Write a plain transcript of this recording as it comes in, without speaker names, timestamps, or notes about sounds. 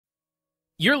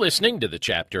You're listening to the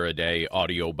Chapter a Day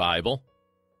audio Bible.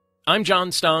 I'm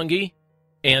John Stange,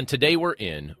 and today we're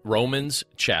in Romans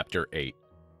chapter 8.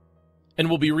 And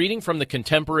we'll be reading from the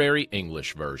Contemporary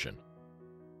English Version.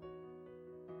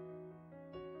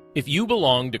 If you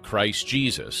belong to Christ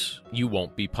Jesus, you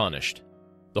won't be punished.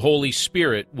 The Holy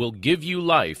Spirit will give you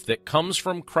life that comes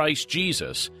from Christ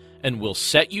Jesus and will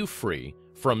set you free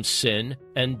from sin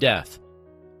and death.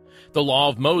 The law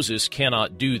of Moses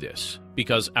cannot do this,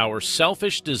 because our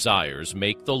selfish desires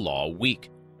make the law weak.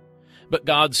 But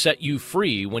God set you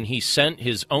free when He sent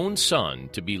His own Son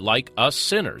to be like us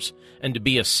sinners and to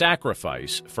be a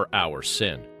sacrifice for our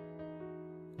sin.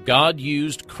 God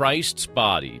used Christ's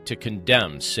body to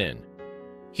condemn sin.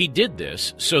 He did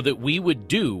this so that we would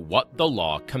do what the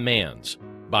law commands,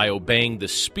 by obeying the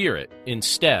Spirit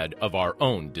instead of our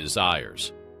own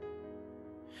desires.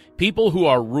 People who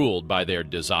are ruled by their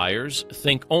desires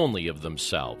think only of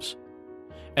themselves.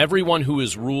 Everyone who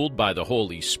is ruled by the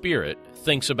Holy Spirit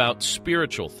thinks about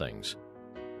spiritual things.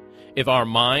 If our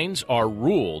minds are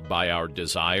ruled by our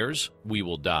desires, we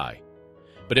will die.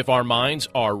 But if our minds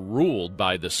are ruled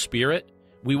by the Spirit,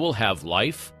 we will have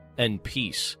life and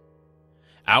peace.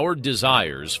 Our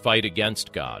desires fight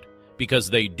against God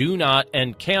because they do not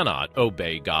and cannot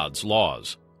obey God's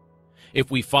laws. If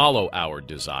we follow our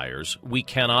desires, we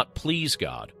cannot please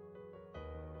God.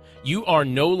 You are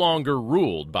no longer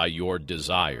ruled by your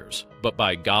desires, but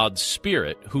by God's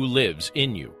Spirit who lives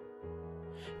in you.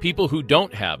 People who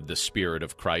don't have the Spirit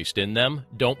of Christ in them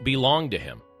don't belong to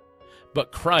Him.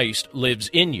 But Christ lives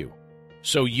in you,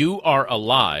 so you are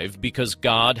alive because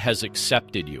God has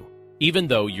accepted you, even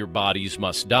though your bodies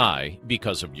must die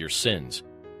because of your sins.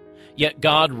 Yet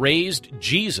God raised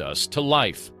Jesus to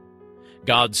life.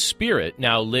 God's Spirit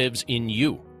now lives in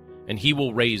you, and He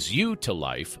will raise you to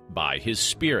life by His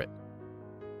Spirit.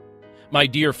 My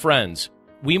dear friends,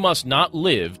 we must not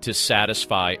live to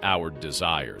satisfy our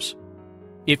desires.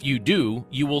 If you do,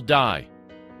 you will die.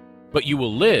 But you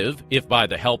will live if by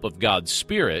the help of God's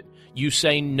Spirit you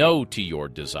say no to your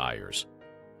desires.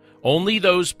 Only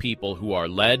those people who are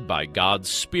led by God's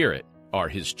Spirit are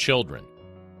His children.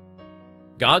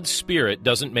 God's Spirit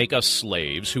doesn't make us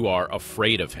slaves who are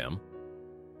afraid of Him.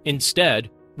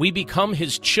 Instead, we become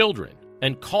His children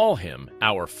and call Him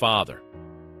our Father.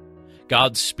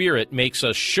 God's Spirit makes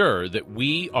us sure that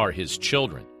we are His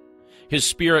children. His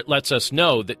Spirit lets us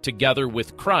know that together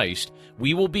with Christ,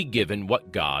 we will be given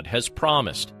what God has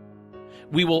promised.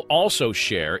 We will also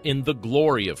share in the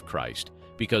glory of Christ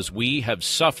because we have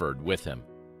suffered with Him.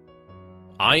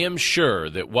 I am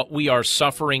sure that what we are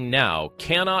suffering now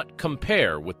cannot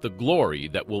compare with the glory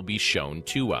that will be shown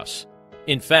to us.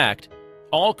 In fact,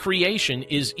 all creation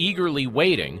is eagerly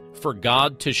waiting for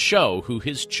God to show who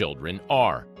His children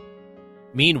are.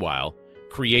 Meanwhile,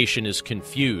 creation is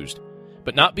confused,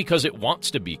 but not because it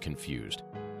wants to be confused.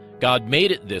 God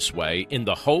made it this way in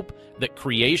the hope that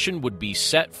creation would be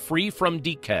set free from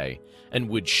decay and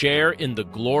would share in the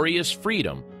glorious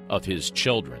freedom of His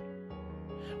children.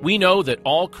 We know that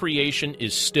all creation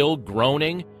is still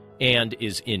groaning and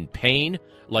is in pain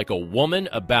like a woman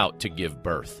about to give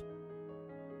birth.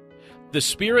 The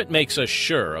Spirit makes us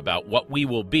sure about what we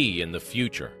will be in the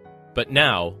future, but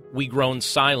now we groan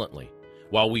silently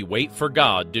while we wait for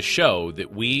God to show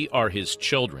that we are His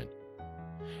children.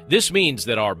 This means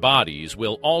that our bodies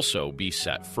will also be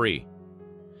set free.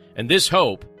 And this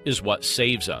hope is what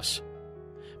saves us.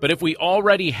 But if we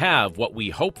already have what we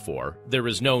hope for, there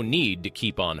is no need to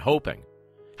keep on hoping.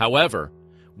 However,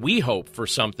 we hope for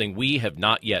something we have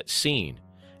not yet seen,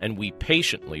 and we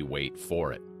patiently wait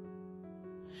for it.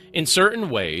 In certain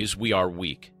ways, we are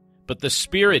weak, but the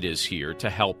Spirit is here to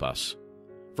help us.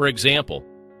 For example,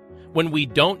 when we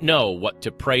don't know what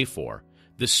to pray for,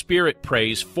 the Spirit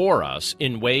prays for us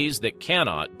in ways that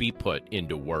cannot be put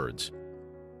into words.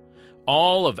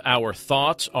 All of our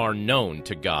thoughts are known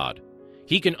to God.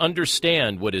 He can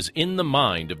understand what is in the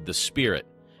mind of the Spirit,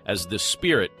 as the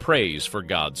Spirit prays for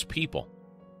God's people.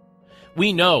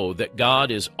 We know that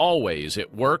God is always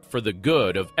at work for the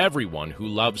good of everyone who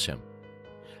loves Him.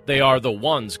 They are the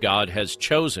ones God has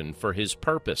chosen for His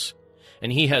purpose,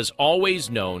 and He has always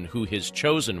known who His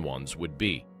chosen ones would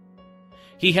be.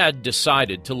 He had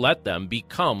decided to let them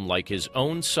become like His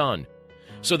own Son,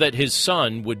 so that His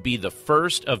Son would be the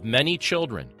first of many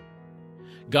children.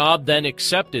 God then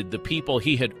accepted the people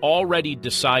He had already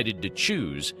decided to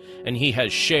choose, and He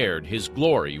has shared His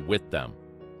glory with them.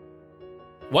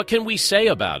 What can we say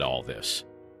about all this?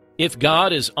 If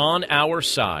God is on our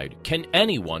side, can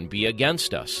anyone be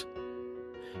against us?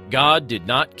 God did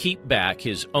not keep back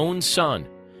His own Son,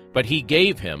 but He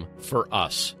gave Him for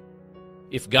us.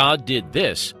 If God did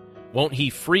this, Won't He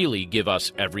freely give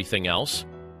us everything else?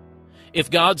 If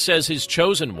God says His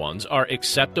chosen ones are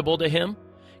acceptable to Him,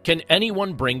 can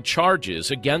anyone bring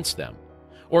charges against them?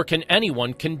 Or can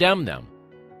anyone condemn them?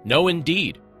 No,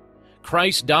 indeed.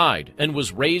 Christ died and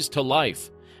was raised to life,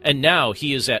 and now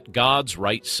He is at God's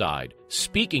right side,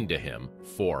 speaking to Him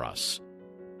for us.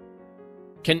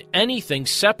 Can anything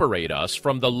separate us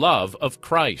from the love of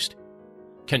Christ?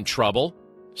 Can trouble,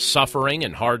 suffering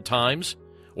and hard times,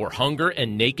 or hunger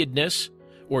and nakedness,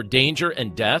 or danger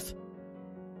and death?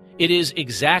 It is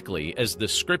exactly as the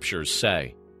Scriptures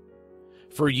say.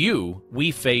 For you,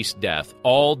 we face death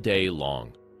all day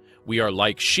long. We are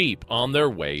like sheep on their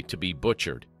way to be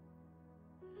butchered.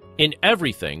 In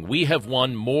everything, we have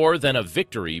won more than a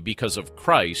victory because of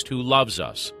Christ who loves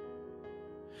us.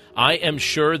 I am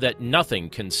sure that nothing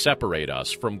can separate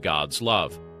us from God's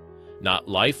love. Not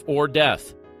life or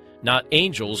death, not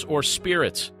angels or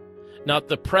spirits, not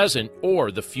the present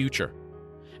or the future,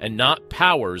 and not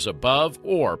powers above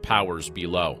or powers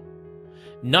below.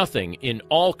 Nothing in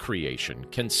all creation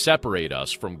can separate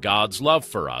us from God's love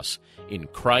for us in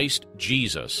Christ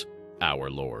Jesus our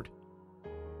Lord.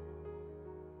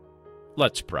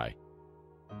 Let's pray.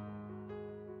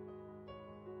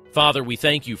 Father, we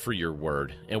thank you for your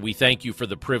word, and we thank you for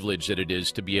the privilege that it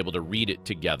is to be able to read it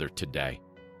together today.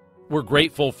 We're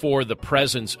grateful for the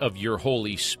presence of your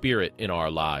Holy Spirit in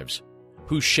our lives,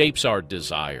 who shapes our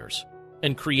desires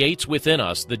and creates within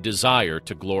us the desire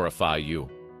to glorify you.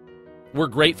 We're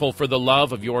grateful for the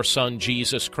love of your Son,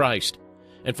 Jesus Christ,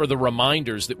 and for the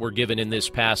reminders that we're given in this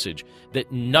passage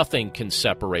that nothing can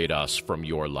separate us from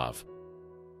your love.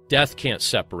 Death can't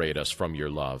separate us from your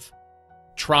love.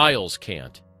 Trials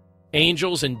can't.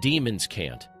 Angels and demons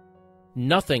can't.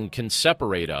 Nothing can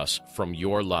separate us from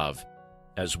your love,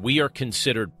 as we are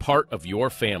considered part of your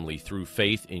family through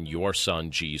faith in your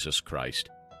Son, Jesus Christ.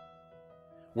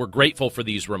 We're grateful for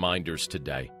these reminders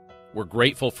today. We're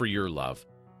grateful for your love,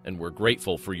 and we're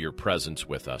grateful for your presence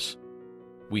with us.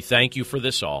 We thank you for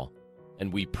this all,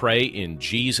 and we pray in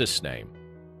Jesus' name.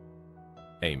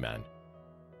 Amen.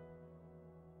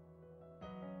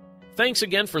 Thanks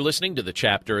again for listening to the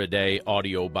Chapter a Day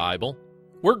audio Bible.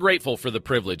 We're grateful for the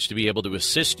privilege to be able to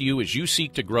assist you as you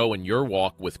seek to grow in your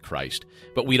walk with Christ,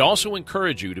 but we'd also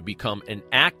encourage you to become an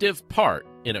active part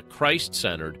in a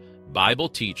Christ-centered,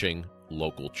 Bible-teaching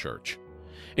local church.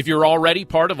 If you're already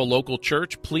part of a local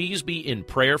church, please be in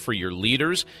prayer for your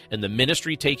leaders and the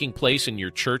ministry taking place in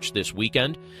your church this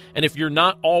weekend. And if you're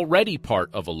not already part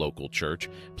of a local church,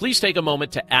 please take a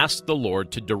moment to ask the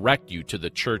Lord to direct you to the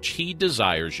church He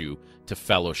desires you to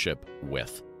fellowship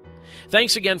with.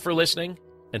 Thanks again for listening,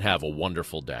 and have a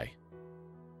wonderful day.